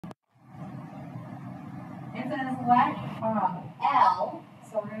It says let L,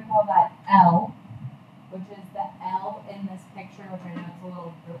 so we're going to call that L, which is the L in this picture, which I know it's a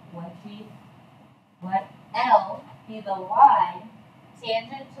little glitchy. Let L be the line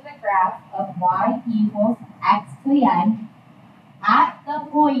tangent to the graph of y equals x to the n at the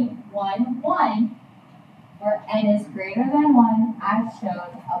point 1, 1, where n is greater than 1 as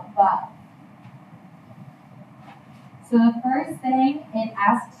shown above. So the first thing it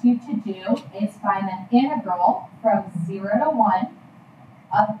asks you to do is find the integral from 0 to 1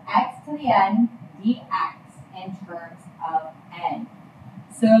 of x to the n dx in terms of n.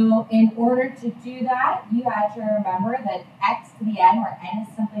 So in order to do that, you have to remember that x to the n, where n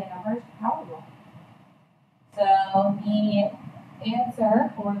is simply a number, is power rule. So the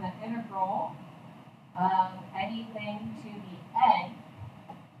answer for the integral of anything to the n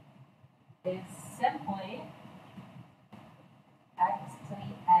is simply x to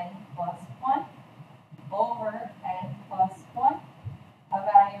the n plus 1 over n plus 1,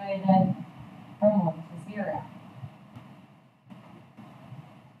 evaluated from 1 to 0.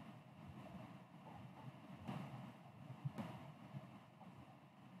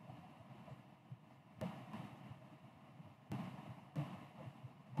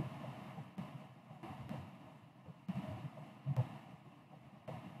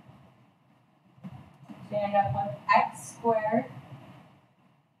 So you end up with x squared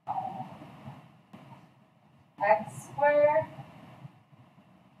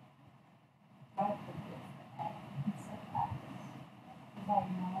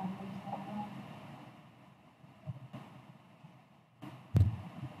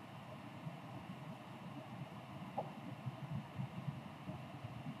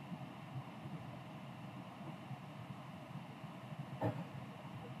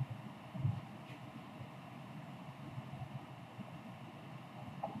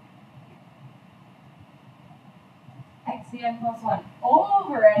x to the n plus 1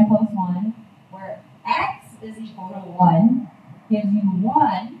 over n plus 1, where x is equal to 1, gives you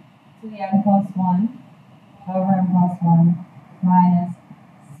 1 to the n plus 1 over n plus 1 minus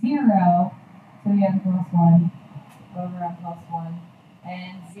 0 to the n plus 1 over n plus 1.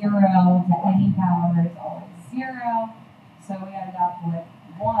 And 0 to any power is always 0. So we end up with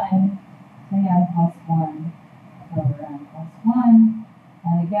 1 to the n plus 1 over n plus 1.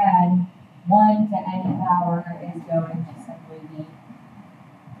 And again, 1 to any power is going to simply be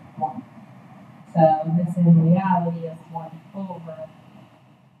 1. So this in reality is 1 over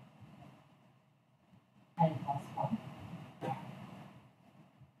n plus 1.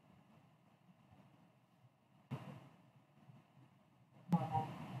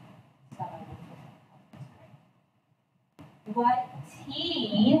 Let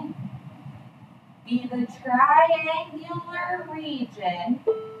T be the triangular region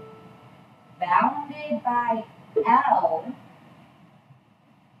bounded by L,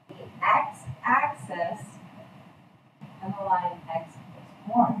 the x-axis, and the line x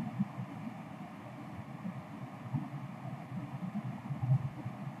plus 1.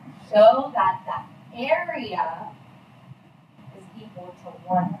 Show that the area is equal to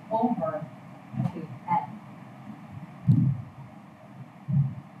 1 over 2n.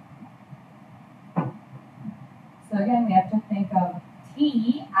 So again, we have to think of T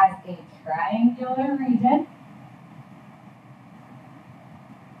as a triangular region.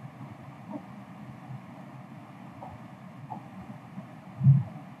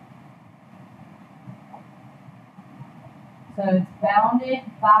 So it's bounded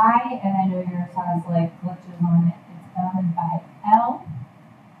by, and I know yours has like glitches on it, it's bounded by L,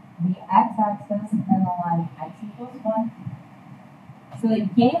 the x-axis, and the line x equals 1. So they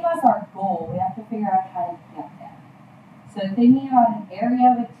gave us our goal. We have to figure out how to get there. So thinking about an area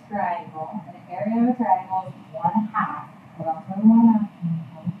of a triangle, is 1/2. So that's what we want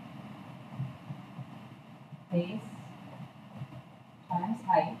to base times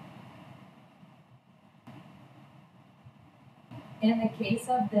height. In the case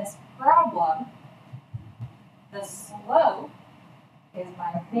of this problem, the slope is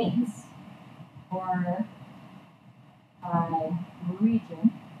my base or my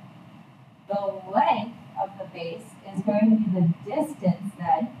region. The length of the base is going to be the distance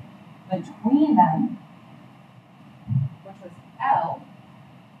then between them, which was L.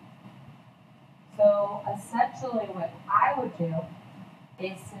 So essentially what I would do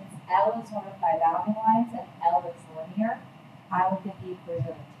is, since L is one of my bounding lines and L is linear, I would get the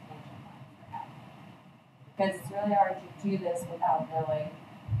equation of tangent line for L. Because it's really hard to do this without knowing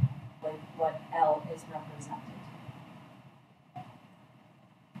like what L is represented.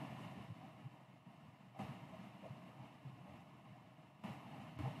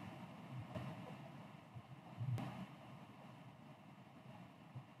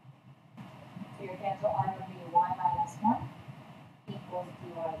 your tangent line would be y minus 1 equals dy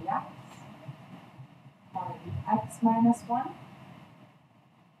dx, or dx minus 1.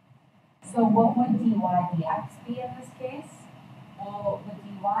 So what would dy dx be in this case? Well, the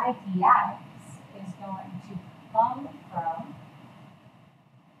dy dx is going to come from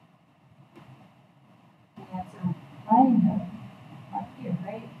the answer right here,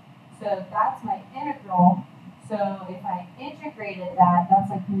 right? So that's my integral. So if I integrated that, that's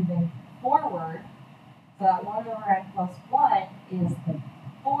like moving forward. So that 1 over n plus 1 is the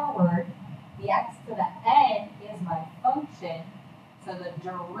forward. The x to the n is my function. So the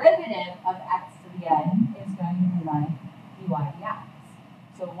derivative of x to the n is going to be my dy dx.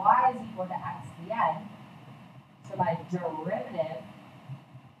 So y is equal to x to the n. So my derivative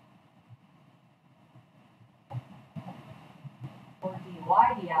or dy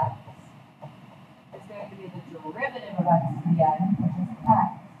dx is going to be the derivative of x to the n, which is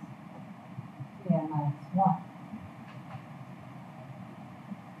x to the n minus 1.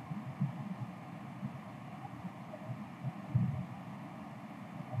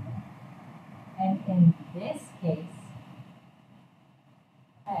 And in this case,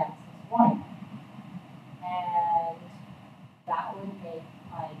 x is 1. And that would make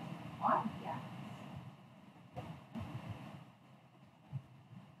my dy dx.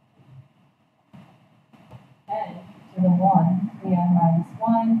 N to the 1, 3n minus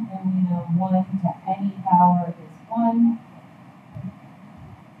 1, and we know 1 to any power is 1.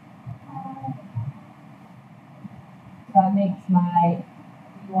 So that makes my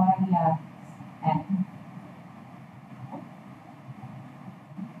dy dx n.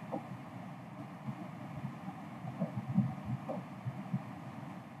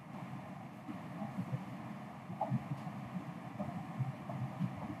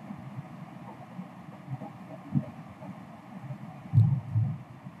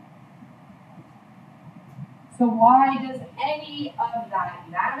 So why does any of that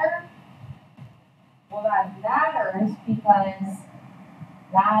matter? Well, that matters because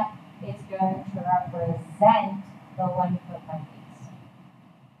that is going to represent the length of my piece.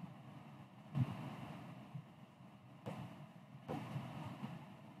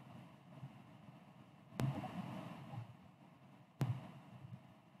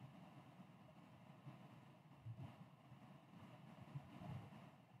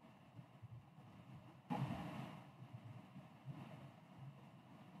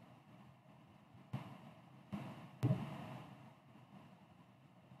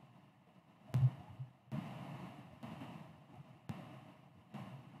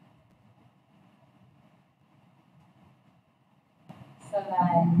 So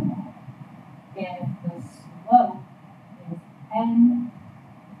then, if the slope is n,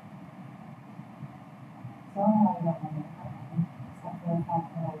 so I don't know, except for the fact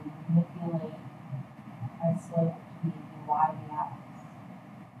that I would manipulate my slope to be dy dx.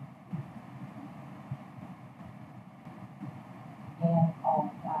 And all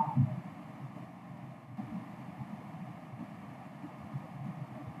of that.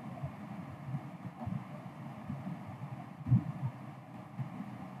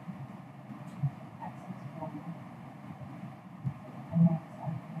 X is 1. And x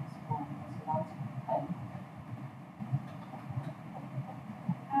is 1. So that's good.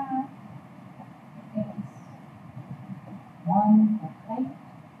 Is 1, okay?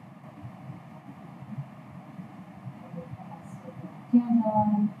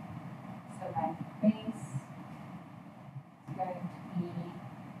 Tangent. So my base is going to be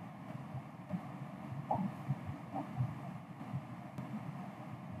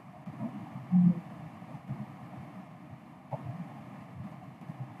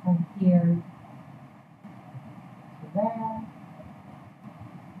from here to there.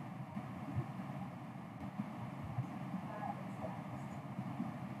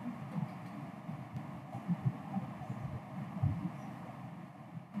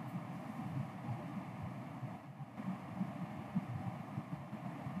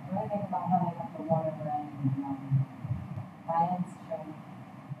 What do you think about how I got the 1 over n in science? Sure.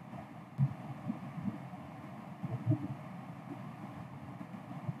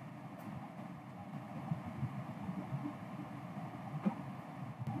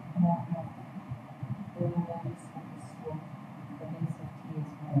 Yeah. The base of the slope, the base of t is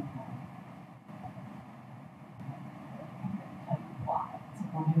 1. Tell you why. It's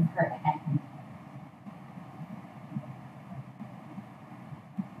 1 over n.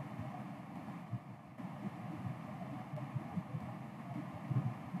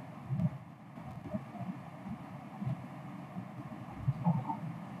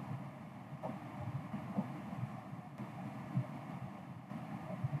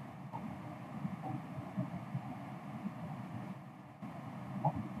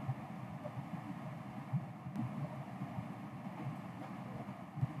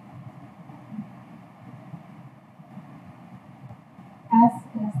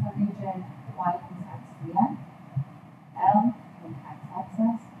 then y equals x to the n. L and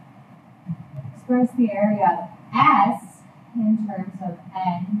x. Express the area of S in terms of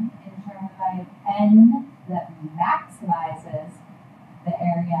n, in terms of I have n that maximizes the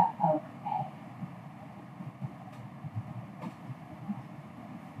area of A.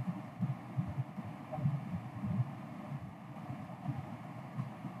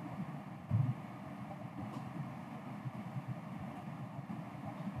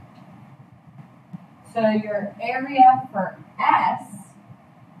 So your area for S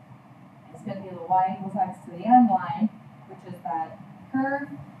is going to be the y equals x to the n line, which is that curve.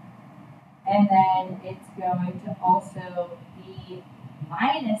 And then it's going to also be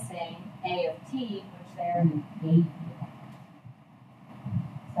minusing A of t, which they already gave you.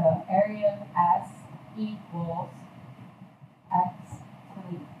 So area of S equals x to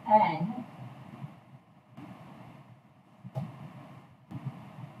the n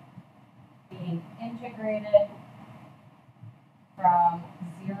being integrated from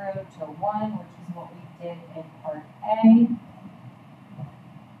 0 to 1, which is what we did in part A,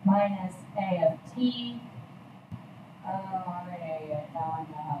 minus A of t. Oh, I'm an idiot. Now I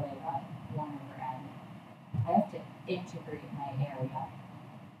know how they got 1 over n. I have to integrate my area.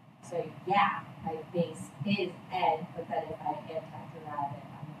 So yeah, my base is n, but then if I anti-derive it,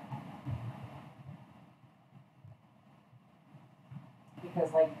 I'm going to end up with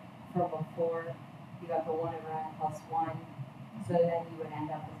because like from before, you got the 1 over n plus 1, so then you would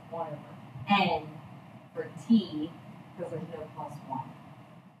end up with 1 over n for t, because there's no plus 1.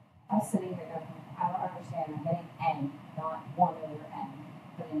 I was sitting here going, I don't understand, I'm getting n, not 1 over n,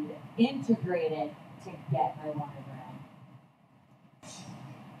 but I need to integrate it to get my 1 over n.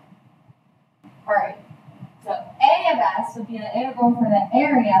 Alright, so A of S would be the integral for the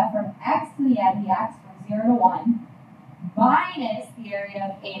area from x to the n dx from 0 to 1, minus the area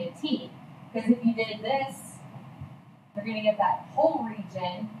of A to t. Because if you did this, you're going to get that whole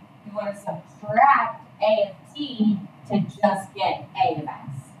region. You want to subtract A of t to just get A of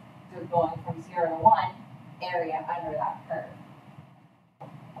s. So going from 0 to 1, area under that curve.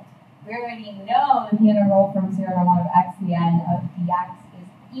 We already know that the integral from 0 to 1 of x to the n of dx is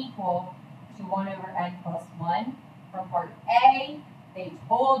equal to 1 over n plus 1. From part A, they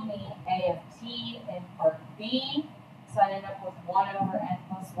told me A of t in part B. So I end up with 1 over n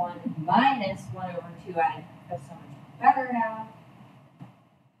plus 1 minus 1 over 2n. That's so much better now.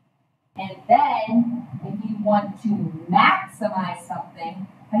 And then, if you want to maximize something,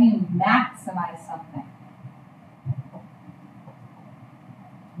 how do you maximize something?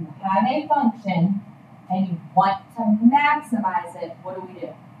 You have a function, and you want to maximize it. What do?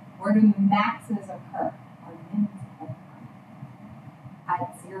 Where do maxes occur? Or mins occur?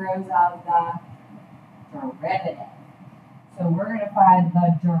 At zeros of the derivative. So we're going to find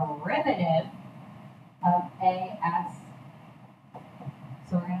the derivative of AS.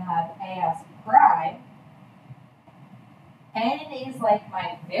 So we're going to have AS prime. N is like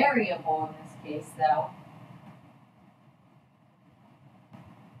my variable in this case, though.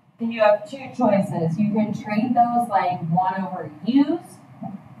 Then you have two choices. You can treat those like 1 over u's.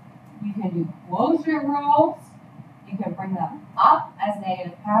 You can do quotient rules. You can bring them up as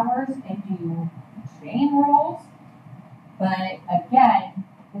negative powers and do chain rules. But again,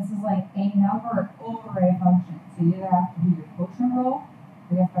 this is like a number over a function. So you either have to do your quotient rule,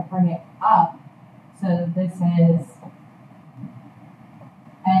 or you have to bring it up. So this is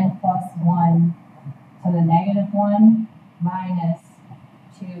n plus 1 to the negative 1 minus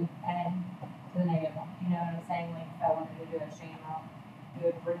 2n to the negative 1. You know what I'm saying? Like if I wanted to do a chain rule, you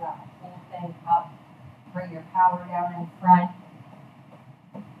would bring that whole thing up, bring your power down in front,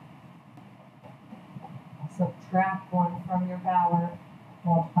 subtract 1 from your power,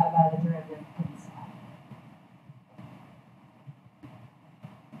 multiply by the derivative inside.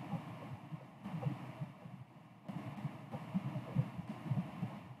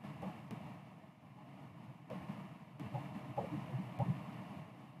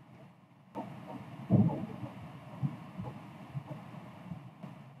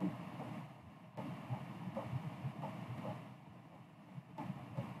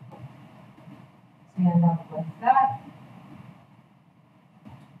 So you end up with that.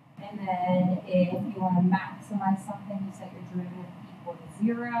 And then if you want to maximize something, you set your derivative equal to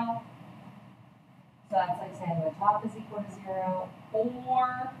 0. So that's like saying the top is equal to 0,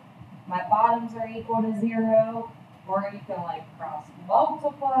 or my bottoms are equal to 0, or you can like cross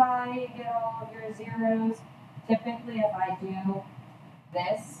multiply and get all of your zeros. Typically, if I do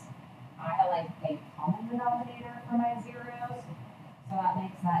this, I like a common denominator for my zeros. So that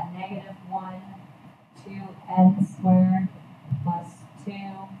makes that negative 1, 2n squared plus 2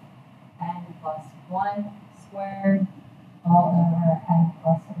 1 squared all over n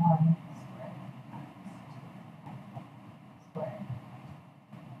plus 1 squared squared.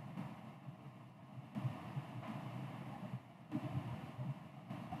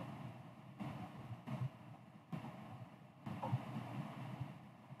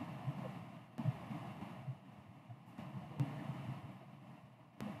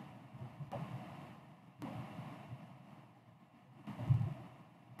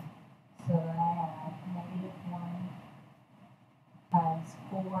 So then I have negative 1 times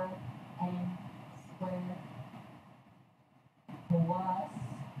 4n squared plus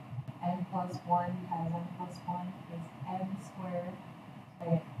n plus 1 times n plus 1 is n squared. So I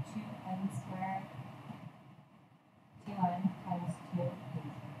get 2n squared. 2n times 2 is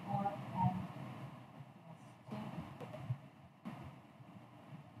 4n plus 2.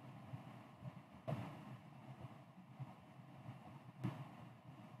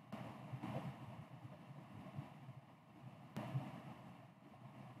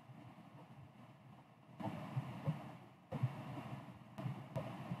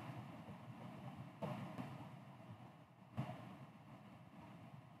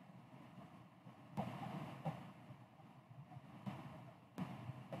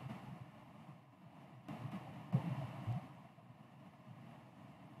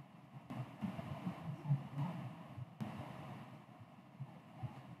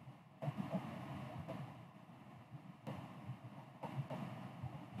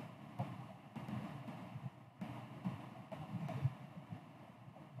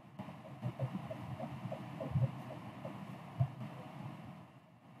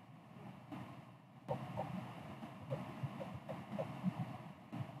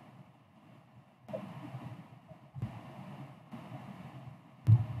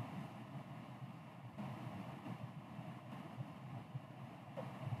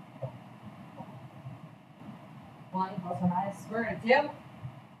 One plus or minus square root of 2.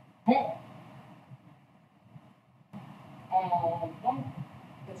 Hit. And again,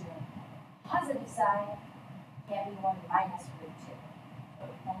 because your positive side can't be 1 minus root 2. So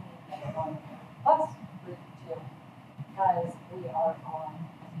it only gets 1 plus root 2 because we are on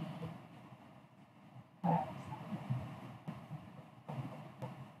the whatever side.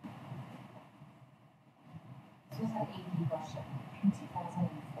 This was an AP question in 2004.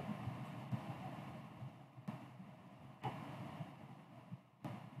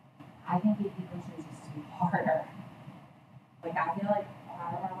 I think AP questions is too harder. Like, I feel like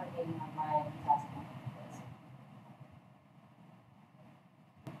I remember taking like my test one.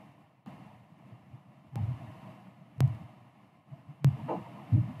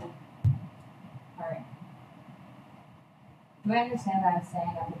 Alright. Do I understand what I was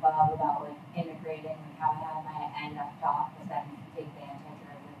saying up above about like integrating, like how I had my end up top, because then if you take the integer,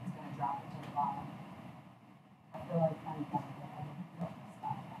 then it's going to drop it to the bottom. I feel like I'm done with it. I didn't feel this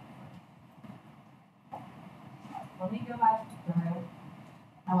stuff. Let me go back through